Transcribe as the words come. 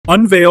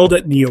Unveiled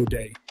at NIO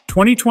Day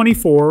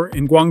 2024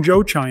 in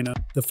Guangzhou, China,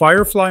 the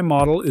Firefly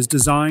model is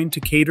designed to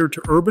cater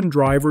to urban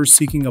drivers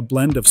seeking a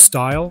blend of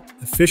style,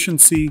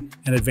 efficiency,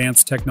 and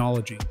advanced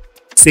technology.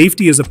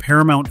 Safety is a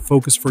paramount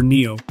focus for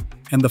NIO,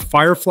 and the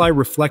Firefly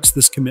reflects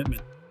this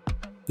commitment.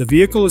 The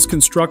vehicle is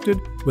constructed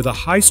with a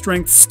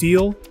high-strength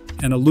steel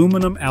and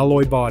aluminum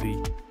alloy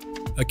body,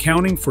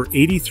 accounting for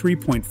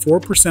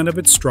 83.4% of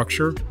its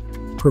structure,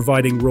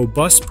 providing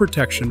robust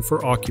protection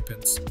for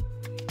occupants.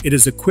 It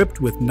is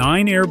equipped with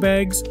 9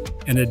 airbags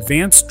and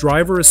advanced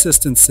driver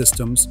assistance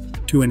systems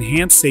to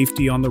enhance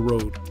safety on the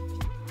road.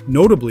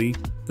 Notably,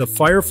 the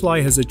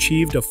Firefly has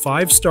achieved a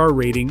 5-star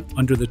rating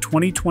under the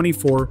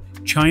 2024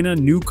 China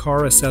New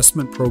Car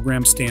Assessment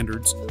Program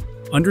standards,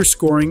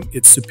 underscoring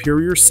its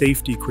superior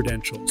safety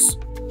credentials.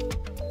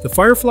 The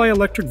Firefly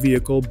electric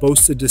vehicle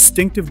boasts a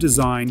distinctive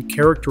design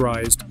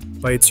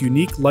characterized by its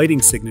unique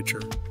lighting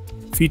signature,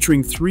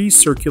 featuring 3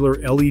 circular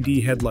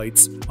LED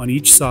headlights on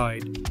each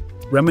side,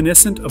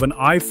 reminiscent of an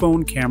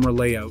iPhone camera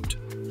layout.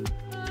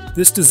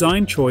 This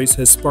design choice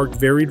has sparked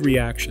varied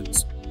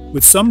reactions,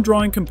 with some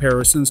drawing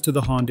comparisons to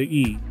the Honda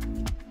E.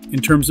 In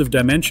terms of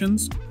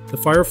dimensions, the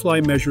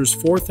Firefly measures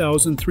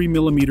 4,003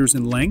 mm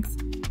in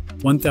length,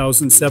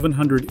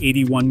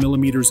 1,781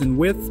 mm in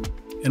width,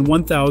 and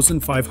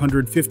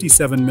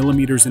 1,557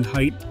 mm in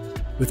height,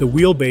 with a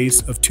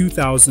wheelbase of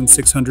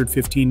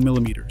 2,615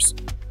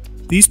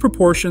 mm. These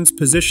proportions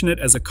position it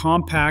as a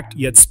compact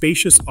yet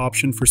spacious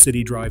option for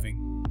city driving.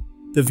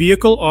 The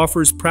vehicle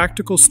offers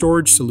practical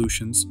storage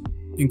solutions,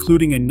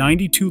 including a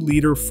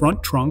 92-liter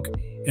front trunk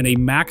and a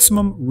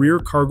maximum rear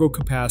cargo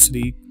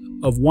capacity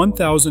of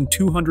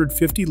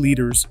 1,250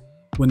 liters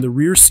when the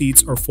rear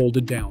seats are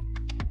folded down.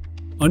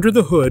 Under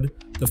the hood,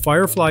 the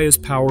Firefly is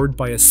powered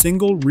by a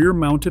single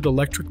rear-mounted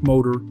electric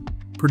motor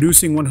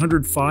producing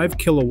 105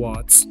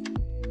 kilowatts,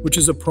 which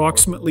is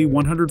approximately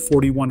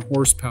 141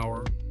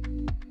 horsepower.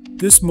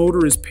 This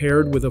motor is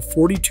paired with a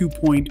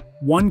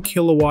 42.1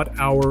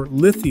 kilowatt-hour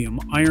lithium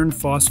iron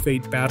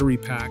phosphate battery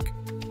pack,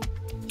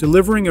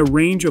 delivering a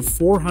range of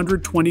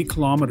 420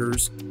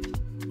 kilometers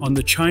on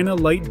the China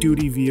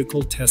light-duty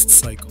vehicle test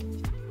cycle.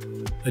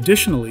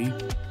 Additionally,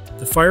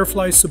 the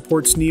Firefly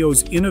supports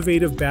NIO's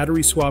innovative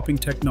battery swapping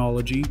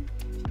technology,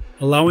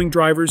 allowing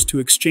drivers to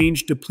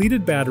exchange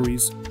depleted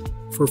batteries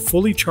for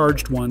fully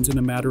charged ones in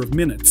a matter of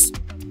minutes,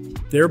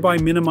 thereby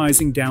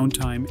minimizing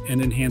downtime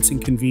and enhancing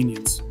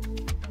convenience.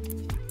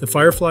 The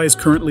Firefly is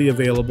currently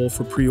available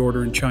for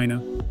pre-order in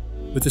China,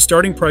 with a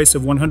starting price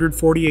of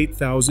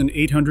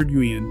 148,800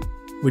 yuan,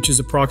 which is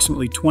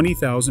approximately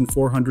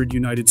 20,400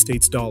 United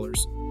States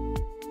dollars.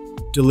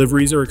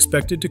 Deliveries are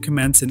expected to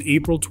commence in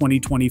April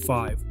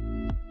 2025.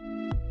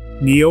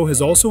 NIO has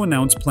also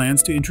announced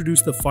plans to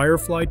introduce the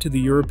Firefly to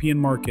the European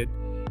market,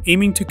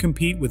 aiming to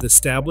compete with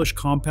established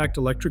compact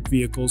electric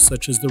vehicles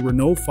such as the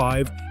Renault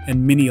 5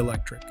 and Mini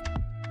Electric.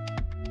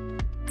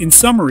 In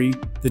summary,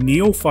 the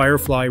NIO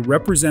Firefly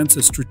represents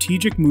a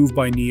strategic move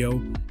by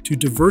NIO to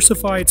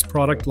diversify its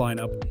product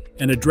lineup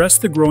and address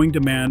the growing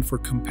demand for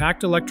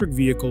compact electric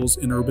vehicles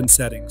in urban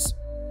settings.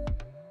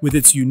 With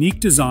its unique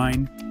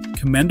design,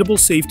 commendable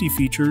safety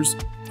features,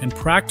 and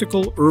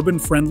practical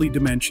urban-friendly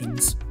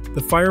dimensions,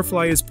 the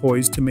Firefly is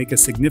poised to make a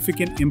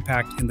significant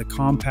impact in the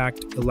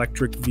compact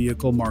electric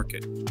vehicle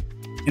market.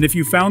 And if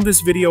you found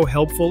this video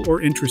helpful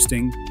or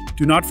interesting,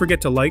 do not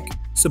forget to like,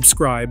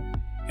 subscribe,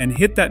 and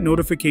hit that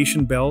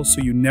notification bell so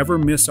you never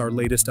miss our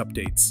latest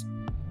updates.